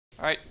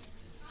All right.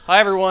 Hi,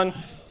 everyone.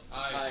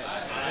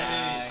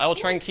 Hi. I will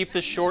try and keep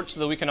this short so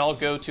that we can all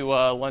go to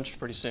lunch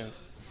pretty soon.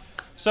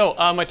 So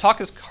my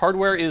talk is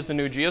hardware is the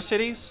new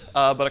Geocities,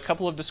 but a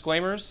couple of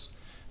disclaimers.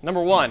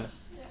 Number one,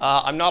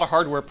 I'm not a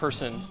hardware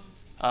person.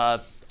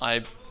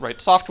 I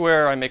write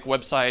software, I make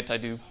websites, I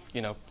do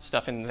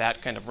stuff in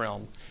that kind of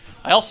realm.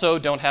 I also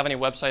don't have any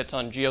websites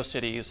on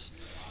Geocities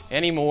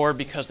anymore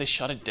because they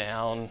shut it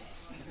down.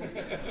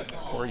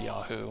 Or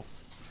Yahoo.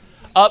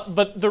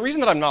 But the reason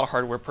that I'm not a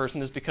hardware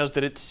person is because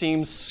that it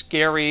seems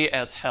scary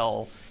as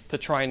hell to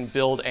try and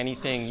build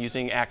anything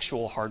using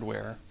actual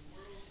hardware.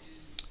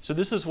 So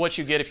this is what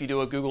you get if you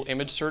do a Google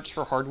image search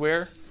for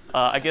hardware.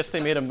 I guess they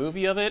made a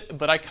movie of it,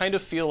 but I kind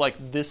of feel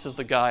like this is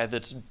the guy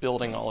that's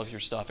building all of your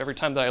stuff. Every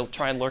time that I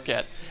try and look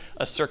at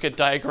a circuit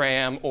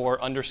diagram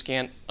or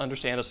understand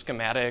a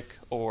schematic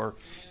or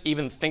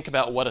even think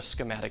about what a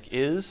schematic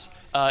is,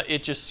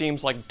 it just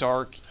seems like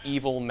dark,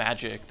 evil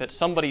magic that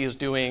somebody is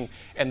doing,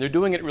 and they're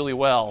doing it really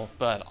well,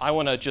 but I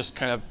want to just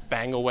kind of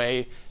bang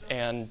away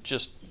and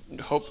just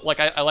hope, like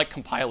I like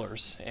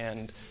compilers,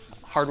 and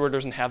hardware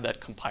doesn't have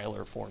that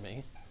compiler for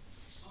me.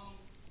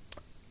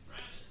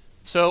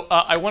 So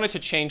I wanted to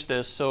change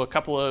this, so a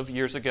couple of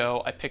years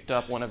ago I picked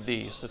up one of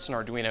these. It's an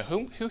Arduino.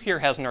 Who here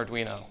has an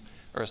Arduino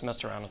or has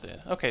messed around with it?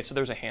 Okay, so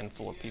there's a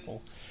handful of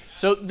people.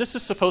 So this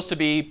is supposed to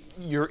be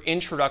your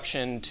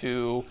introduction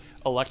to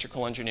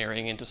electrical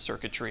engineering, into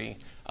circuitry,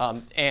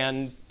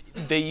 and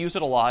they use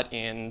it a lot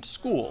in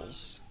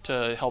schools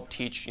to help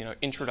teach,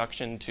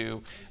 introduction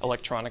to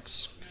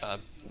electronics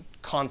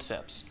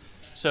concepts.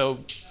 So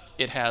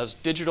it has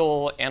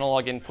digital,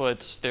 analog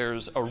inputs.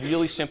 There's a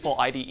really simple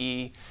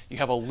IDE. You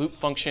have a loop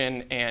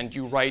function, and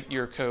you write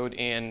your code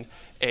in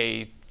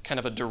a kind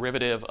of a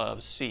derivative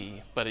of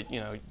C. But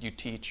you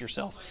teach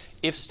yourself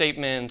if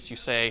statements. You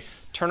say,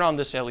 turn on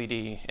this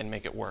LED and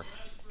make it work.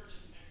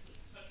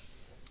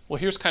 Well,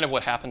 here's kind of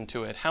what happened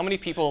to it. How many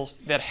people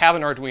that have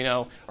an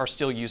Arduino are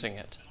still using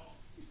it?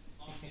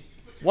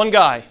 One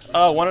guy.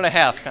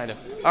 1.5, kind of.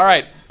 All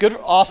right, good,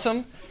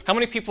 awesome. How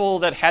many people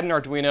that had an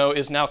Arduino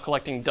is now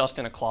collecting dust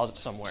in a closet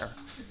somewhere?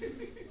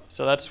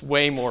 So that's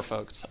way more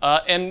folks.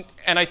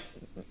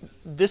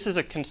 This is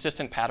a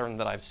consistent pattern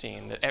that I've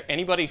seen. That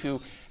anybody who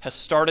has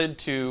started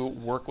to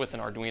work with an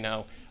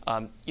Arduino,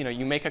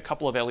 you make a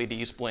couple of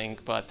LEDs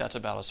blink, but that's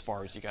about as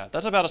far as you got.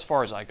 That's about as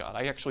far as I got.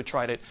 I actually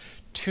tried it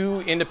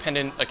 2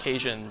 independent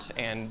occasions,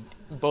 and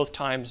both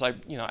times,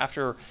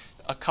 after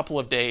a couple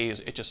of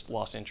days, it just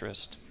lost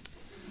interest.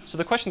 So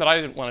the question that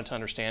I wanted to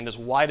understand is,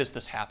 why does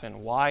this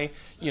happen? Why,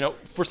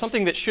 for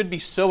something that should be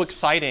so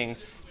exciting,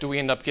 do we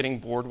end up getting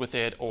bored with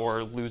it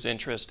or lose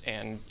interest?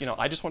 And,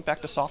 I just went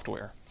back to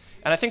software.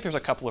 And I think there's a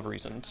couple of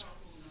reasons.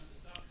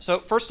 So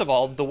first of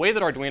all, the way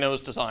that Arduino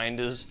is designed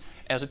is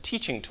as a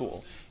teaching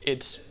tool.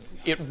 It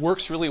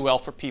works really well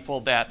for people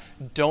that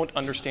don't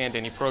understand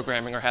any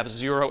programming or have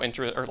zero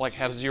interest or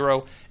have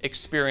zero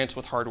experience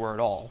with hardware at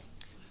all.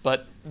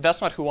 But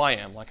that's not who I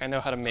am. I know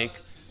how to make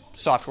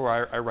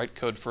software. I write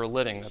code for a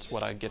living. That's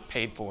what I get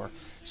paid for.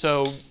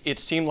 So it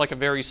seemed like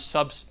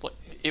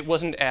it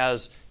wasn't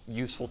as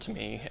useful to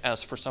me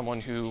as for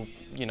someone who,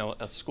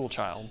 a school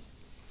child.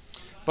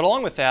 But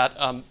along with that,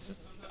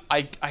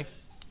 I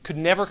could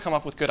never come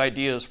up with good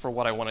ideas for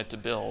what I wanted to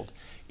build,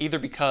 either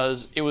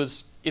because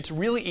it's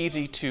really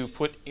easy to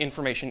put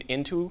information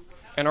into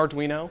an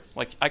Arduino.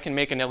 I can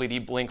make an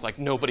LED blink like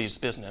nobody's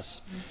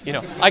business.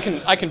 I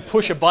can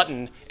push a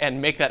button and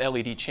make that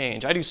LED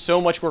change. I do so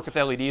much work with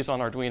LEDs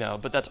on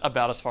Arduino, but that's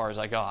about as far as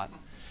I got.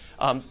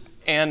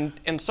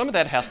 And some of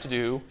that has to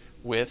do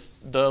with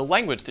the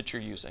language that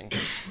you're using,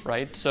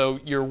 right? So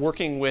you're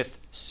working with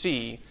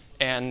C,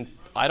 and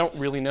I don't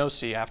really know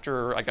C.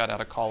 After I got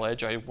out of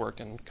college, I worked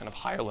in kind of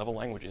higher level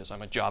languages.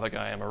 I'm a Java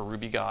guy, I'm a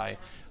Ruby guy.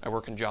 I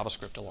work in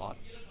JavaScript a lot.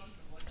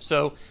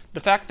 So the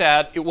fact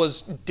that it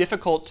was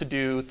difficult to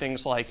do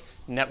things like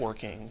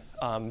networking,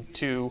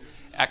 to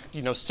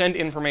send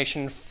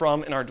information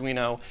from an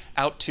Arduino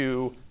out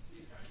to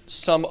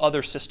some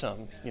other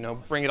system,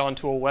 bring it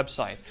onto a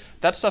website.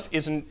 That stuff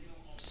isn't,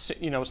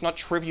 it's not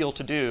trivial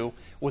to do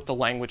with the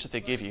language that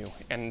they give you,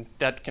 and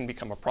that can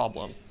become a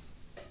problem.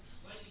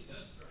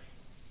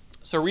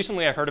 So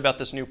recently I heard about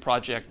this new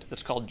project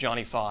that's called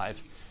Johnny 5.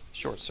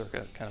 Short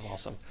circuit, kind of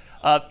awesome.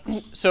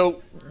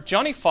 So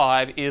Johnny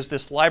 5 is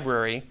this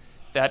library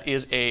that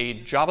is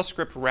a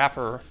JavaScript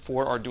wrapper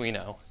for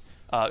Arduino.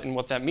 And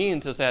what that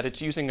means is that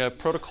it's using a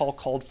protocol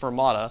called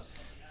Fermata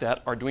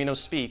that Arduino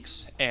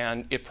speaks,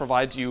 and it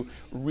provides you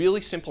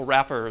really simple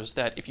wrappers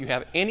that if you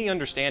have any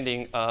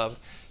understanding of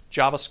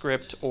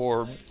JavaScript,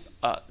 or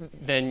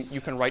then you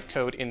can write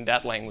code in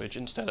that language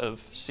instead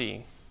of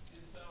C.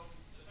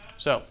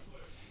 So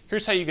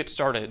here's how you get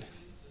started.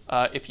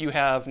 If you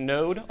have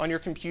Node on your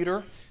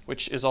computer,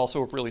 which is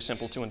also really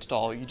simple to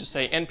install, you just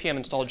say npm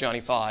install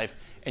Johnny 5,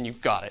 and you've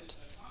got it.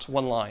 It's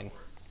one line.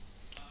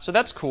 So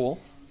that's cool.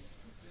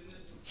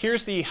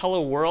 Here's the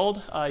hello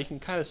world. You can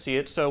kind of see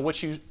it. So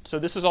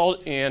this is all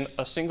in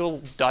a single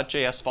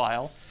 .js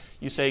file.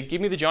 You say,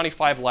 give me the Johnny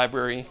 5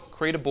 library,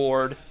 create a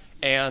board,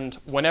 and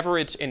whenever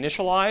it's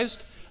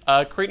initialized,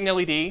 Create an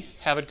LED,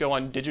 have it go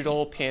on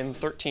digital pin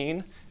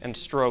 13, and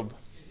strobe.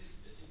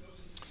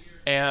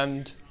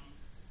 And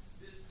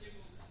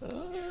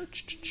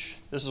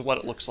this is what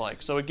it looks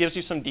like. So it gives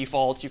you some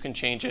defaults. You can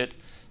change it.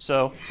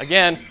 So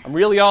again, I'm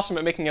really awesome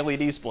at making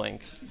LEDs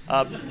blink.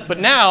 But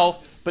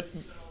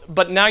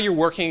now you're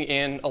working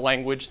in a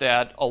language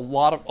that a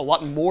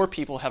lot more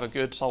people have a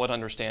good, solid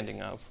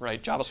understanding of,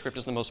 right? JavaScript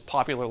is the most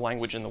popular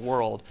language in the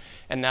world,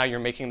 and now you're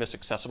making this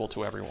accessible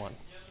to everyone.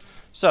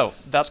 So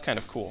that's kind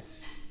of cool.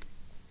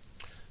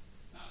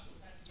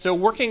 So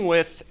working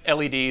with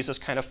LEDs is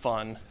kind of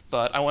fun,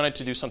 but I wanted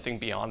to do something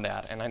beyond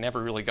that, and I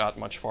never really got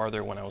much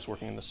farther when I was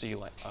working in the C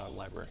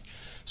library.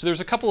 So there's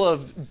a couple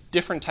of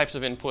different types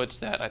of inputs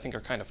that I think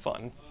are kind of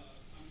fun.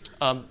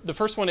 The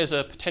first one is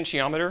a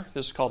potentiometer.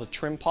 This is called a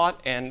trim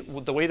pot,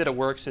 and the way that it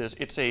works is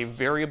it's a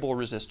variable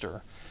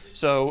resistor.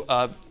 So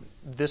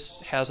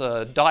this has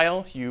a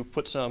dial. You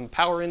put some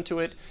power into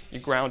it, you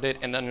ground it,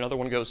 and then another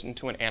one goes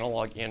into an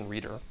analog in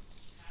reader.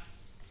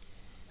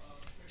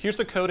 Here's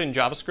the code in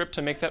JavaScript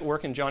to make that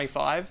work in Johnny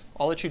 5.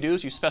 All that you do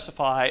is you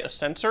specify a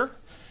sensor.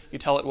 You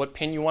tell it what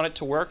pin you want it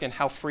to work and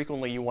how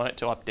frequently you want it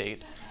to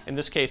update. In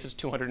this case, it's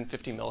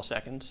 250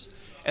 milliseconds.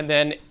 And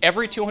then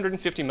every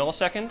 250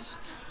 milliseconds,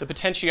 the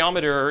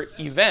potentiometer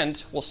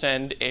event will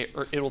send a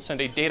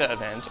data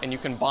event, and you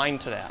can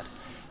bind to that.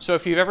 So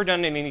if you've ever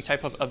done any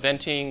type of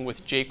eventing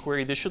with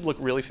jQuery, this should look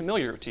really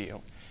familiar to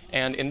you.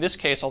 And in this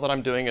case, all that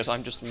I'm doing is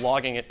I'm just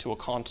logging it to a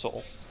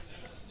console.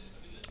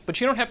 But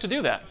you don't have to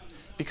do that.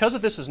 Because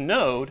of this is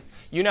Node,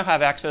 you now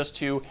have access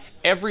to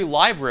every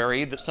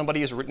library that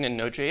somebody has written in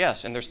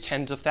Node.js, and there's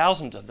tens of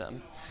thousands of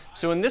them.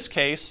 So in this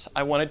case,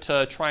 I wanted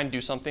to try and do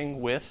something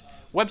with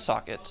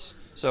WebSockets.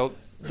 So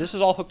this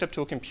is all hooked up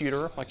to a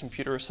computer. My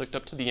computer is hooked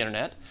up to the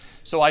internet.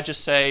 So I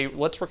just say,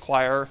 let's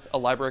require a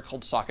library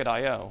called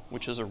Socket.io,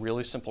 which is a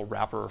really simple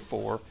wrapper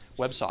for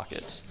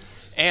WebSockets.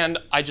 And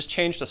I just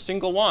changed a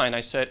single line.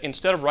 I said,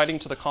 instead of writing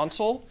to the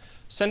console,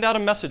 send out a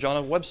message on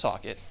a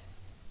WebSocket.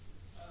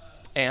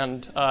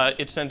 And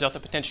it sends out the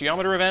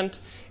potentiometer event,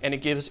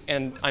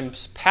 and I'm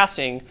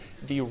passing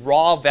the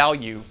raw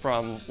value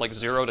from like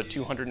 0 to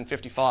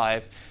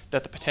 255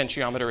 that the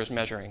potentiometer is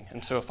measuring.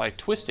 And so if I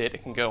twist it,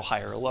 it can go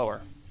higher or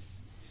lower.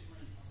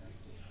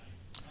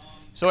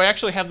 So I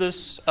actually have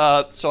this,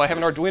 so I have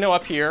an Arduino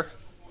up here.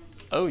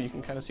 Oh, you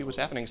can kind of see what's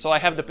happening. So I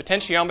have the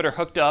potentiometer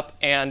hooked up,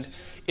 and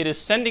it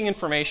is sending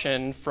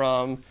information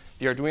from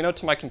the Arduino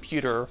to my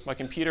computer. My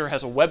computer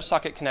has a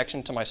WebSocket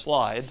connection to my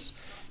slides.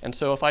 And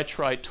so if I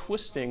try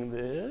twisting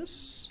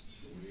this,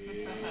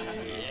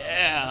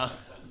 yeah.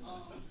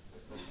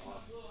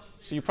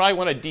 So you probably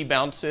want to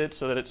debounce it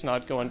so that it's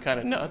not going kind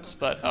of nuts.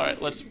 But all right,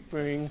 let's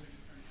bring,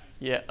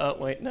 yeah. Oh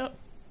wait, no,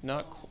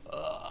 not.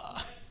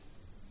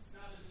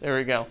 There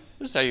we go.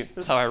 This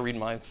is how I read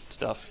my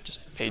stuff.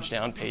 Just page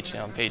down, page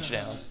down, page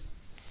down.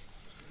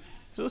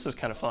 So this is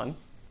kind of fun.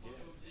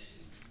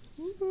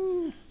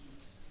 Woo-hoo.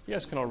 You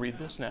guys can all read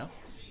this now.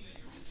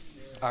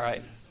 All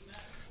right.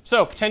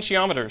 So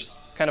potentiometers.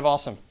 Kind of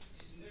awesome.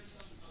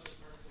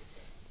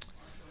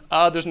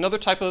 There's another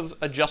type of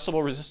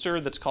adjustable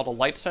resistor that's called a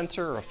light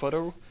sensor or a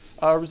photo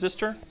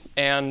resistor,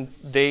 and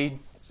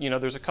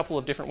there's a couple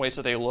of different ways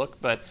that they look,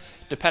 but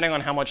depending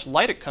on how much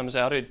light it comes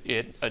out,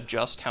 it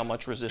adjusts how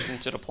much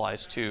resistance it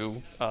applies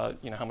to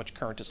how much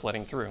current it's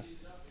letting through.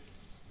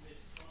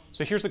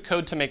 So here's the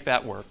code to make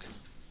that work.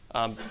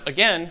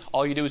 Again,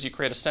 all you do is you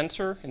create a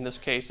sensor. In this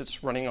case,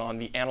 it's running on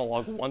the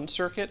analog 1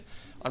 circuit.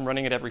 I'm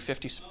running it every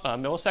 50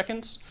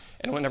 milliseconds.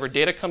 And whenever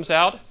data comes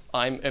out,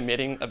 I'm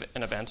emitting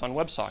an event on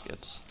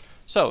WebSockets.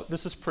 So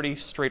this is pretty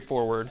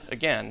straightforward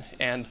again.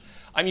 And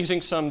I'm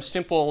using some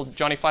simple,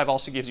 Johnny 5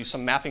 also gives you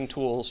some mapping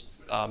tools.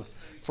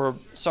 For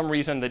some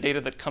reason, the data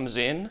that comes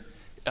in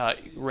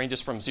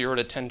ranges from 0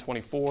 to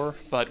 1024.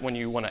 But when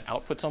you want to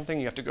output something,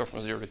 you have to go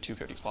from 0 to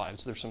 255.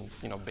 So there's some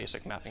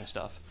basic mapping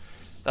stuff.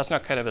 That's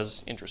not kind of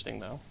as interesting,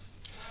 though.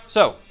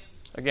 So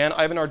again,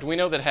 I have an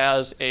Arduino that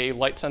has a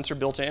light sensor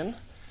built in.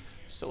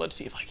 So let's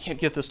see if I can't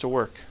get this to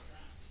work.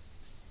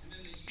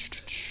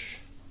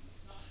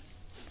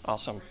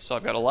 Awesome. So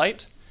I've got a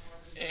light,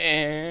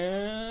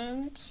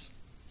 and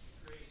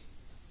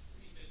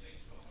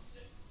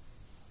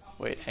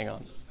wait, hang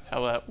on.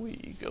 How about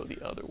we go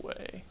the other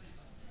way?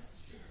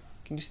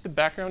 Can you see the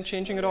background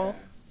changing at all?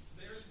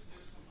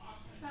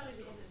 Probably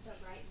because it's so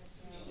bright in this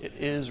room. It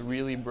is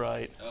really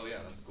bright. Oh yeah,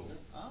 that's cool.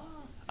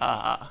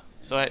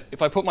 So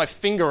if I put my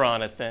finger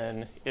on it,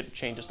 then it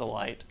changes the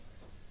light.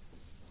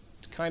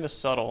 It's kind of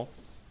subtle.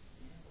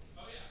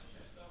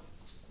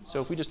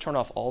 So if we just turn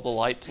off all the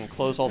lights and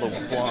close all the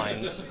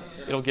blinds,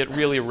 it'll get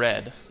really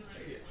red.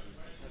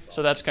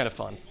 So that's kind of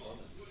fun.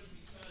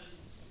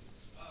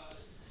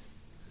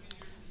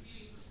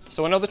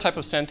 So another type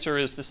of sensor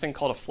is this thing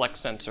called a flex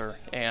sensor.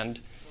 And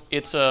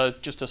it's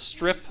just a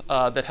strip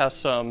that has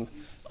some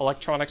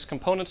electronics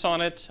components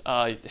on it.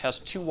 It has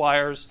 2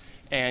 wires,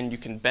 and you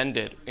can bend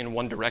it in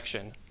one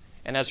direction.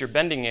 And as you're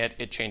bending it,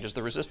 it changes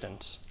the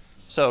resistance.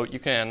 So you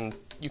can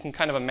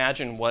kind of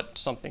imagine what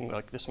something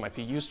like this might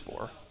be used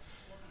for.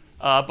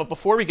 But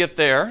before we get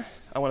there,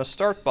 I want to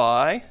start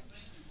by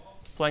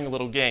playing a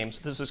little game.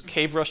 So this is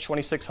Cave Rush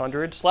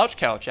 2600. Slouch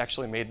Couch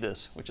actually made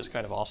this, which is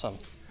kind of awesome.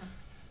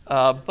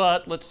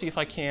 But let's see if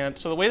I can't.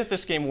 So the way that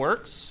this game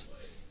works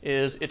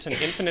is it's an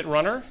infinite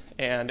runner,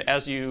 and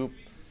as you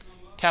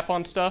tap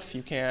on stuff,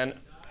 you can...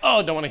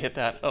 Oh, don't want to hit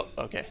that. Oh,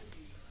 okay.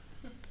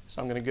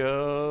 So I'm going to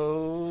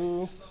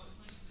go...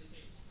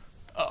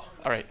 Oh,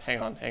 all right,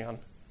 hang on.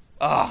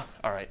 Ah,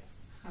 all right.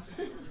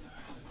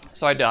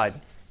 So I died.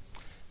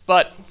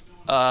 But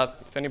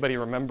if anybody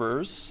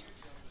remembers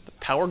the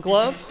Power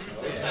Glove...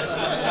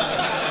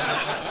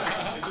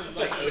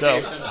 So,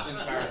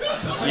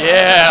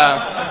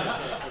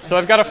 yeah. So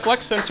I've got a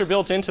flex sensor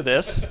built into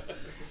this.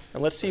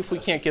 And let's see if we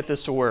can't get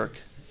this to work.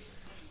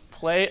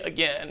 Play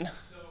again.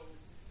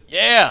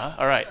 Yeah.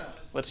 All right.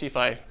 Let's see if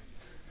I...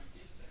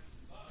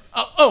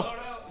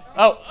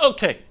 Oh,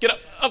 okay. Get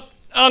up.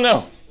 Oh,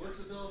 no.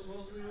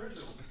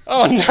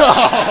 Oh, no.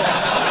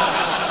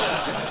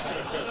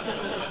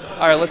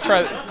 All right, let's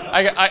try.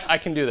 I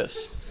can do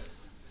this.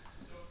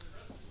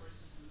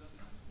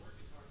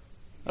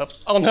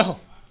 Oh, no.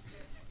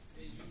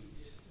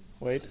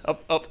 Wait.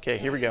 Okay,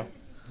 here we go.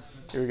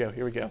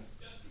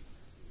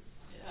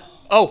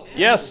 Oh,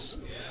 yes.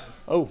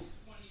 Oh,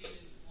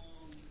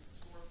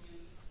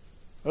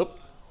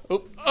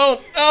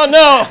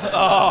 no.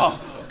 Oh.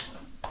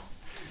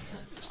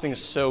 This thing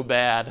is so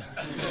bad.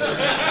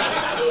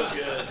 So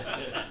good.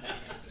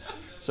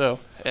 So,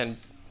 and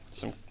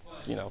some,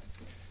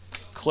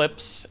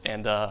 clips.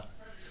 And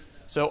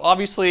so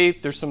obviously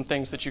there's some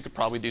things that you could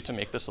probably do to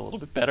make this a little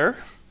bit better.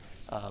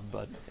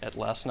 But at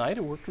last night,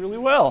 it worked really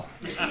well.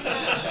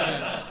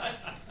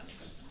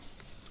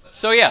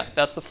 So yeah,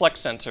 that's the flex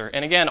sensor.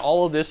 And again,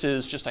 all of this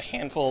is just a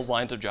handful of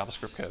lines of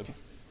JavaScript code.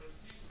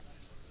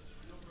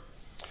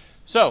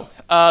 So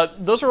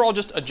those are all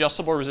just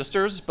adjustable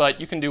resistors, but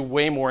you can do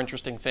way more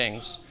interesting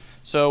things.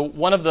 So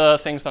one of the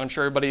things that I'm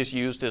sure everybody has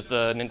used is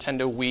the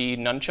Nintendo Wii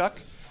Nunchuck.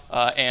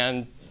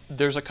 And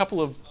there's a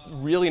couple of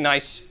really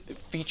nice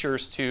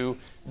features to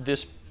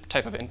this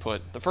type of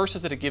input. The first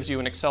is that it gives you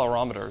an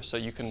accelerometer, so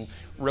you can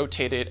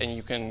rotate it and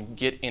you can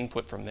get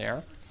input from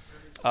there.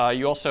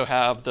 You also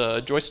have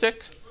the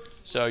joystick,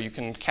 so you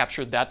can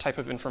capture that type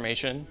of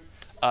information.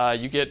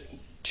 You get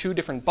 2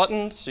 different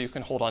buttons, so you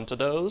can hold on to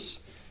those.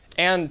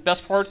 And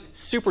best part,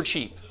 super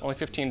cheap, only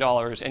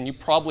 $15, and you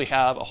probably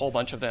have a whole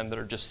bunch of them that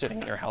are just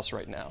sitting in your house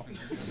right now.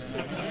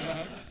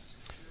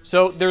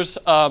 So there's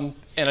an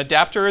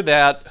adapter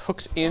that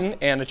hooks in,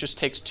 and it just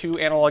takes 2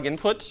 analog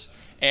inputs,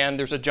 and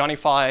there's a Johnny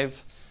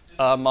 5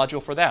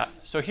 module for that.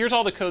 So here's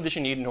all the code that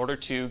you need in order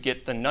to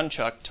get the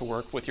nunchuck to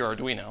work with your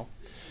Arduino.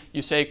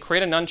 You say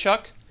create a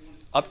nunchuck,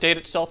 update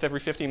itself every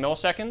 50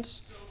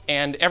 milliseconds,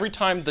 and every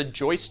time the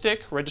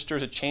joystick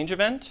registers a change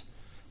event,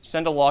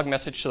 send a log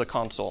message to the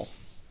console.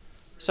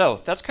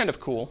 So that's kind of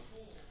cool.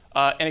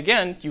 And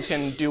again, you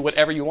can do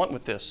whatever you want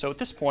with this. So at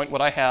this point,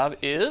 what I have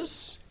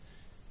is,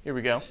 here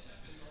we go.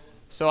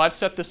 So I've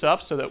set this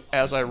up so that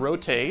as I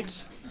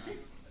rotate,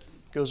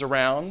 it goes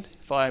around.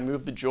 If I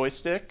move the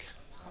joystick,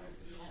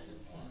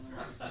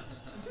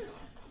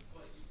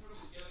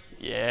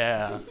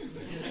 yeah.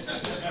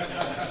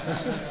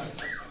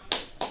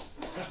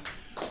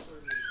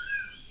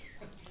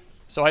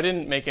 So I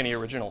didn't make any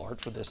original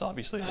art for this,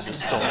 obviously. I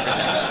just stole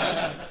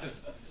it.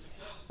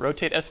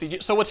 Rotate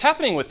SVG. So what's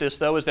happening with this,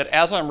 though, is that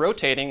as I'm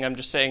rotating, I'm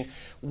just saying,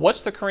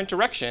 what's the current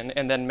direction,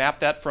 and then map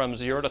that from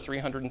 0 to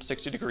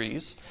 360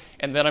 degrees.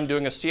 And then I'm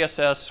doing a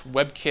CSS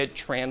WebKit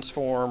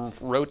transform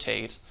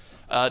rotate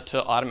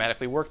to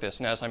automatically work this.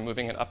 And as I'm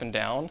moving it up and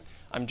down,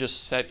 I'm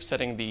just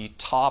setting the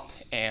top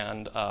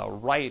and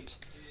right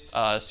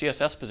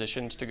CSS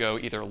positions to go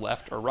either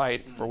left or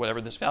right for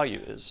whatever this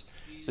value is.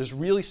 There's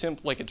really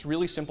simple, it's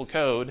really simple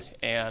code,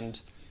 and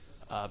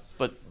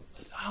but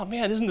oh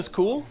man, isn't this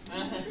cool?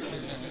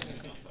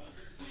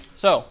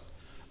 So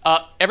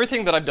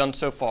everything that I've done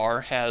so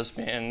far has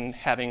been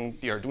having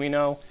the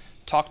Arduino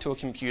talk to a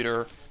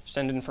computer,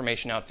 send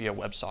information out via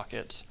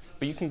WebSockets,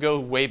 but you can go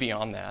way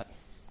beyond that.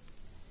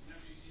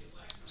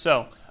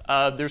 So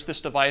there's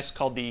this device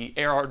called the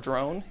AR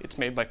drone. It's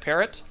made by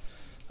Parrot.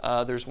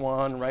 There's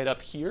one right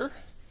up here.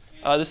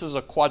 This is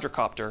a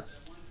quadricopter,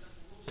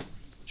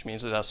 which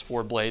means it has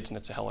 4 blades and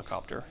it's a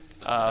helicopter.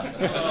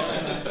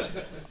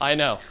 I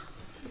know.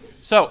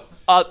 So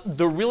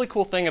the really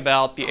cool thing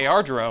about the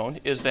AR drone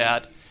is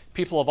that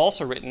people have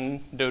also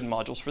written node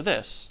modules for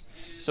this.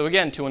 So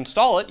again, to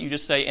install it, you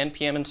just say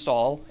npm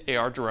install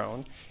AR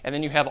drone, and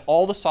then you have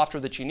all the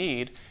software that you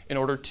need in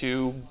order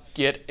to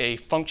get a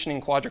functioning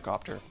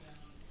quadricopter.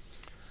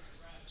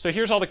 So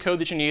here's all the code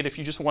that you need if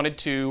you just wanted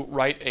to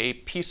write a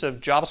piece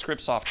of JavaScript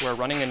software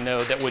running in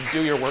Node that would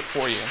do your work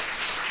for you.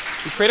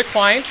 You create a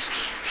client,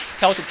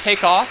 tell it to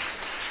take off,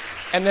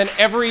 and then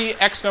every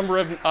X number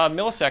of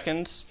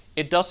milliseconds,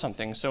 it does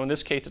something. So in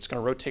this case, it's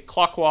going to rotate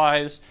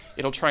clockwise,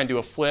 it'll try and do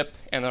a flip,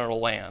 and then it'll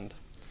land.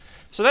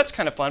 So that's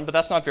kind of fun, but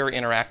that's not very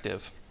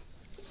interactive.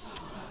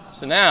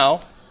 So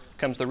now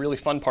comes the really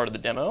fun part of the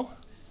demo.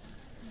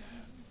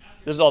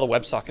 This is all the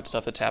WebSocket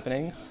stuff that's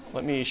happening.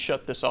 Let me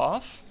shut this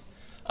off.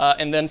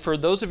 And then for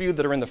those of you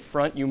that are in the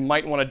front, you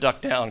might want to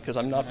duck down because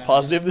I'm not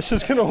positive this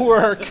is going to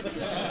work.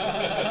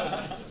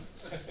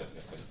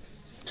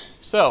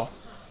 So,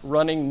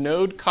 running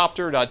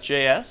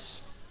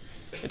nodecopter.js.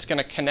 It's going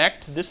to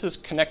connect. This is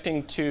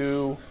connecting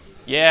to,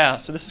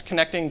 so this is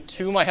connecting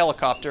to my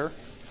helicopter.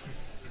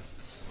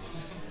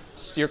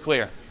 Steer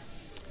clear.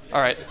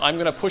 All right, I'm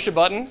going to push a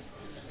button.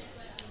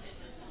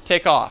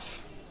 Take off.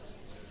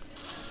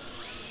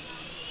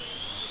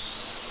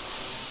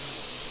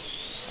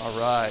 All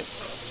right.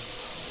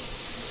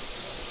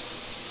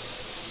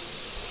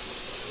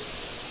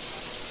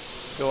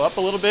 Go up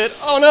a little bit.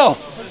 Oh no!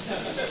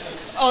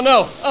 Oh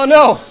no! Oh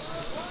no!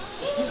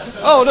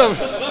 Oh no!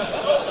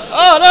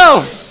 Oh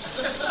no!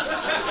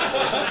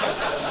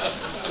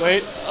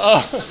 Wait.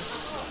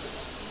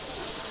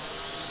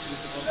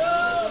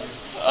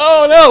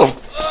 Oh no!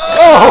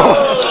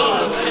 Oh!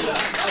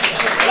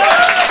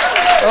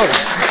 Oh.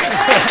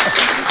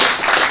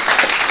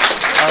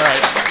 All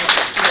right.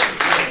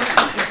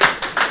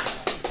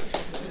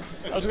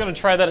 I was going to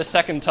try that a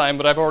second time,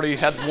 but I've already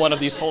had one of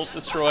these holes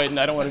destroyed, and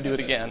I don't want to do it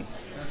again.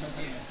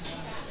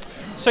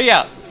 So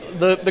yeah,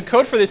 the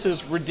code for this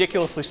is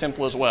ridiculously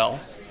simple as well.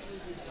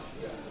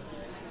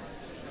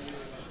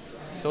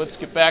 So let's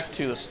get back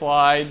to the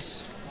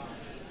slides.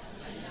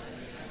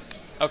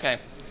 Okay,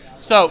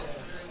 so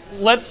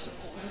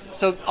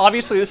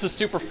obviously this is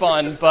super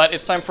fun, but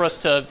it's time for us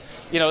to,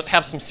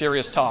 have some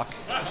serious talk.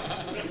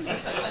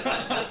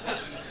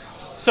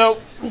 So,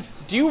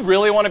 do you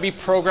really want to be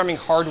programming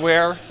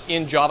hardware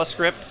in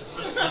JavaScript?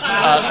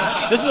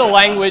 This is a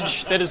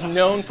language that is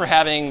known for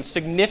having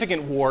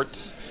significant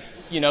warts.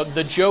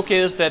 The joke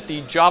is that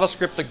the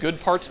JavaScript, the good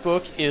parts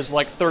book, is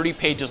like 30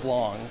 pages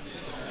long,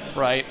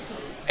 right?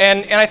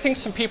 And I think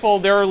some people,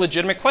 there are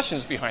legitimate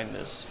questions behind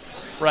this,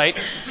 right?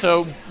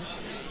 So,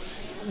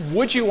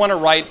 would you want to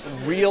write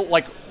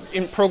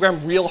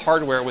program real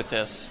hardware with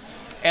this?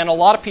 And a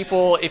lot of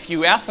people, if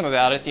you ask them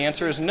about it, the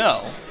answer is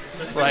no,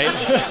 right?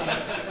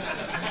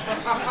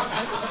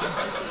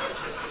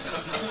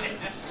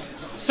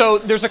 So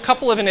there's a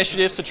couple of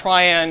initiatives to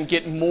try and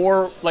get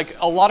more,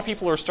 a lot of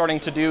people are starting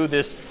to do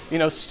this,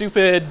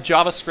 stupid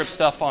JavaScript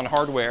stuff on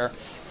hardware.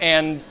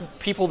 And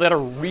people that are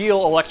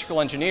real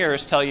electrical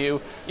engineers tell you,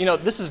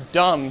 this is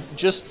dumb.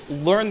 Just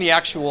learn the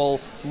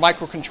actual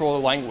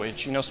microcontroller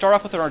language. Start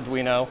off with an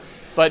Arduino,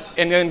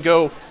 and then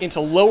go into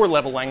lower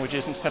level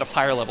languages instead of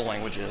higher level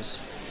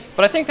languages.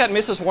 But I think that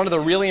misses one of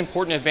the really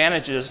important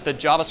advantages that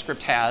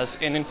JavaScript has,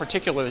 and in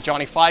particular that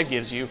Johnny 5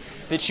 gives you,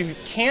 that you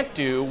can't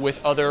do with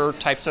other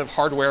types of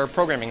hardware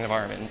programming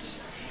environments.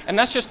 And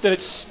that's just that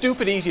it's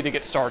stupid easy to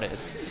get started,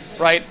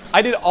 right?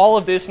 I did all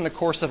of this in the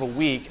course of a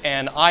week,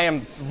 and I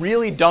am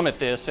really dumb at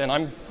this, and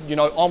I'm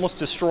almost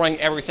destroying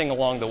everything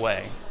along the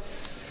way.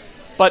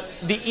 But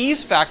the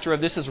ease factor of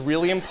this is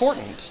really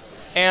important.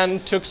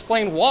 And to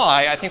explain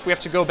why, I think we have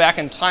to go back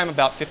in time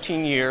about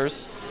 15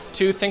 years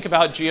to think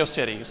about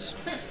Geocities.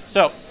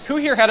 So, who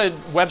here had a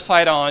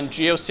website on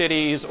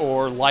Geocities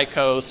or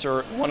Lycos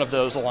or one of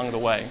those along the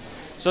way?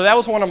 So that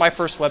was one of my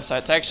first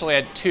websites. I actually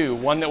had two.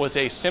 One that was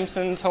a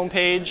Simpsons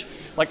homepage,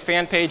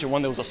 fan page, and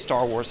one that was a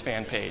Star Wars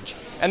fan page.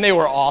 And they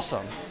were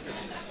awesome.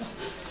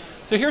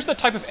 So here's the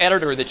type of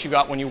editor that you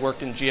got when you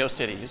worked in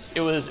Geocities.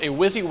 It was a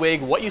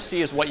WYSIWYG, what you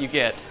see is what you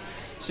get.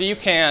 So you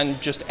can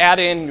just add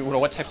in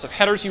what types of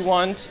headers you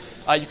want.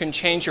 You can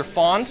change your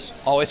fonts,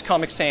 always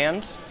Comic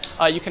Sans.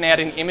 You can add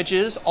in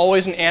images,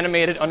 always an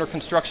animated under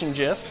construction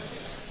GIF.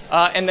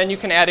 And then you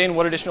can add in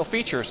what additional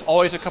features,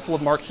 always a couple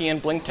of marquee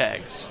and blink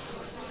tags.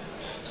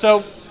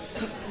 So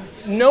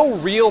no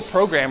real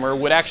programmer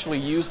would actually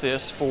use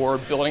this for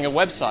building a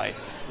website,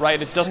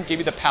 right? It doesn't give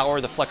you the power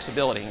or the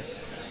flexibility.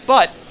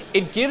 But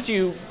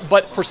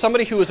for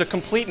somebody who is a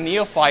complete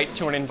neophyte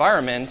to an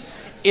environment,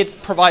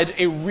 it provides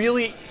a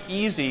really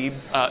easy,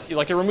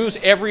 it removes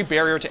every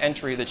barrier to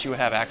entry that you would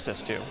have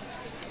access to.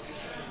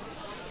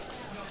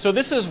 So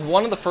this is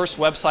one of the first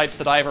websites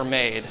that I ever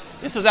made.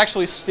 This is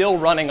actually still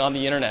running on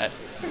the internet.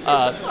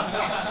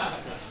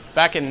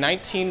 Back in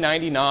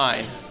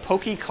 1999,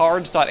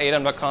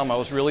 pokecards.atom.com, I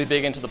was really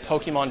big into the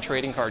Pokemon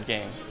trading card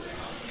game.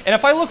 And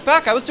if I look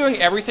back, I was doing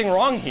everything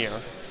wrong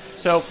here.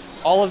 So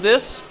all of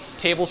this,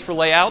 tables for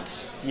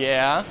layouts,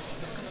 yeah.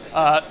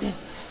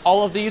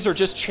 All of these are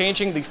just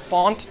changing the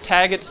font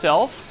tag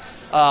itself.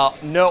 I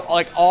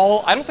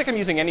don't think I'm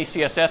using any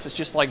CSS. It's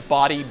just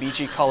body,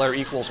 BG color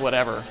equals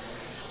whatever.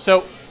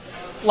 So,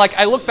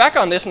 I look back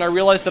on this and I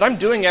realize that I'm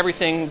doing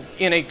everything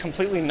in a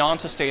completely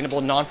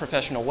non-sustainable,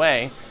 non-professional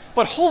way.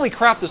 But holy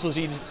crap, this was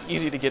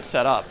easy to get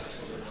set up.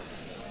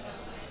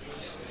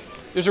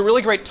 There's a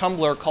really great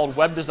Tumblr called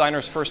Web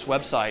Designers' First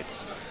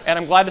Websites. And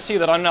I'm glad to see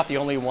that I'm not the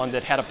only one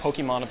that had a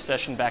Pokemon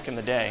obsession back in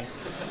the day.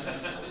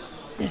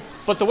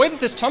 But the way that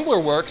this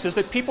Tumblr works is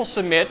that people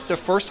submit the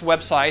first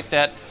website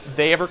that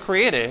they ever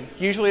created.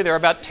 Usually they're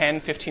about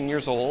 10, 15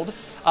 years old,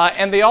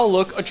 and they all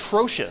look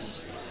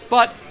atrocious.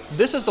 But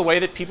this is the way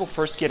that people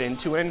first get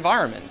into an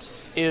environment,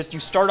 is you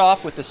start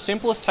off with the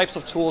simplest types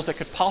of tools that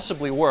could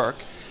possibly work.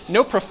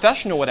 No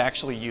professional would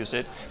actually use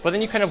it, but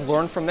then you kind of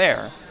learn from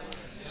there.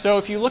 So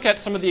if you look at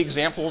some of the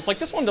examples, like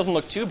this one doesn't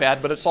look too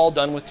bad, but it's all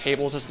done with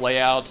tables as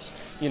layouts.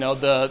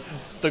 The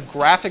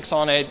graphics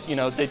on it,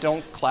 they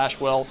don't clash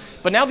well.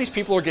 But now these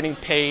people are getting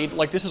paid,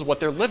 like this is what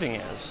their living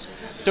is.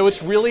 So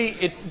it's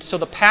really, so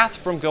the path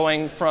from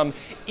going from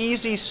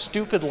easy,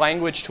 stupid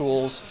language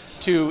tools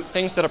to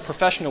things that a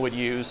professional would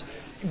use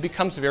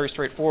becomes very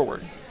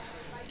straightforward.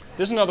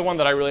 This is another one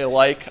that I really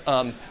like.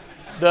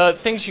 The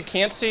things you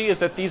can't see is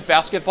that these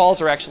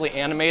basketballs are actually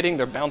animating.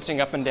 They're bouncing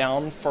up and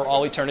down for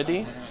all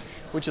eternity,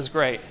 which is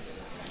great.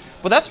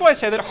 But that's why I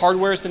say that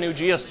hardware is the new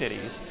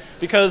Geocities,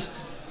 because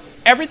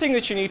everything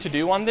that you need to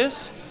do on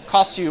this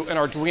costs you an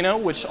Arduino,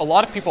 which a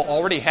lot of people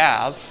already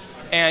have,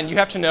 and you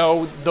have to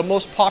know the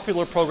most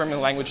popular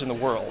programming language in the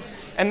world.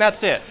 And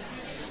that's it.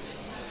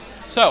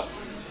 So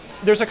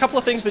there's a couple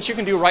of things that you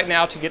can do right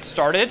now to get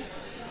started.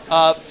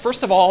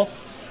 First of all,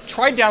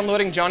 try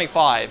downloading Johnny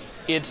 5.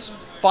 It's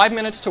 5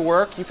 minutes to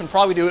work. You can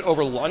probably do it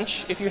over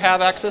lunch if you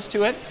have access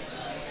to it.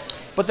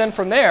 But then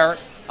from there,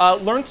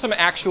 learn some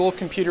actual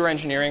computer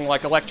engineering,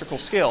 like electrical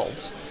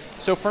skills.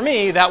 So for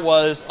me, that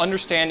was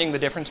understanding the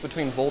difference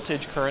between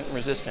voltage, current, and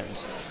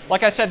resistance.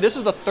 Like I said, this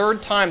is the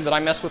third time that I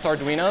mess with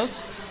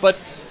Arduinos, but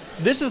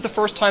this is the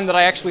first time that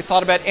I actually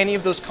thought about any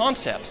of those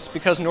concepts,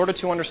 because in order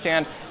to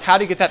understand how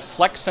to get that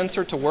flex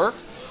sensor to work,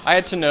 I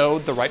had to know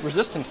the right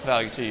resistance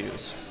value to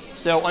use.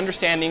 So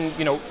understanding,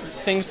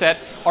 things that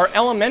are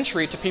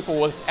elementary to people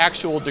with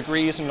actual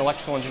degrees in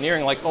electrical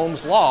engineering, like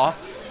Ohm's law,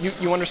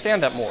 you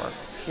understand that more.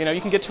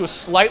 You can get to a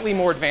slightly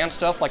more advanced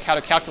stuff, like how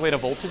to calculate a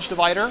voltage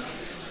divider,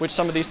 which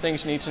some of these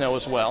things you need to know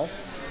as well.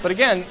 But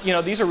again,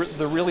 these are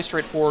the really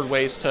straightforward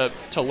ways to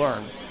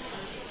learn.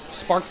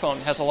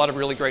 SparkPhone has a lot of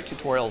really great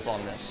tutorials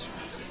on this.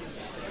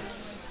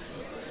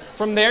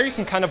 From there, you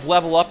can kind of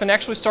level up and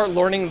actually start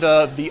learning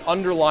the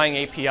underlying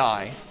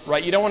API,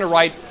 right? You don't want to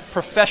write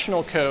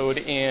professional code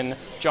in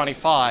Johnny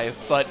 5,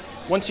 but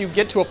once you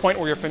get to a point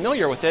where you're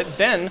familiar with it,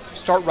 then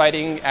start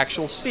writing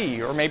actual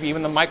C, or maybe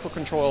even the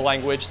microcontroller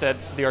language that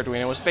the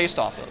Arduino is based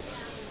off of.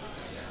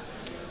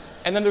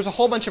 And then there's a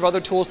whole bunch of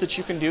other tools that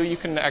you can do. You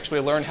can actually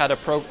learn how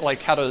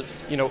to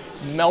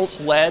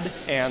melt lead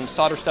and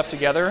solder stuff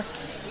together.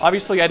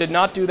 Obviously, I did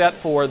not do that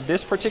for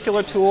this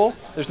particular tool.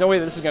 There's no way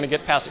that this is going to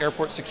get past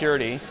airport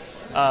security.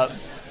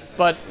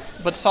 But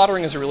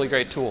soldering is a really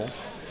great tool.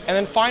 And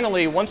then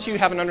finally, once you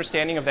have an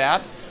understanding of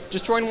that,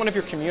 just join one of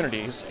your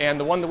communities. And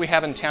the one that we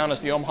have in town is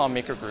the Omaha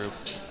Maker Group.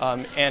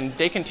 And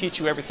they can teach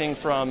you everything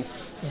from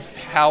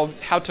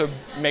how to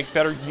make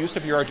better use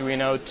of your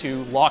Arduino,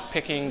 to lock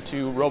picking,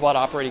 to robot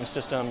operating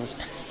systems,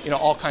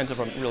 all kinds of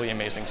really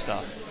amazing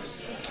stuff.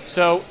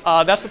 So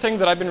that's the thing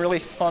that I've been really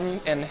fun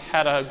and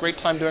had a great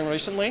time doing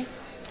recently.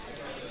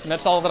 And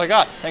that's all that I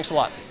got. Thanks a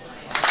lot.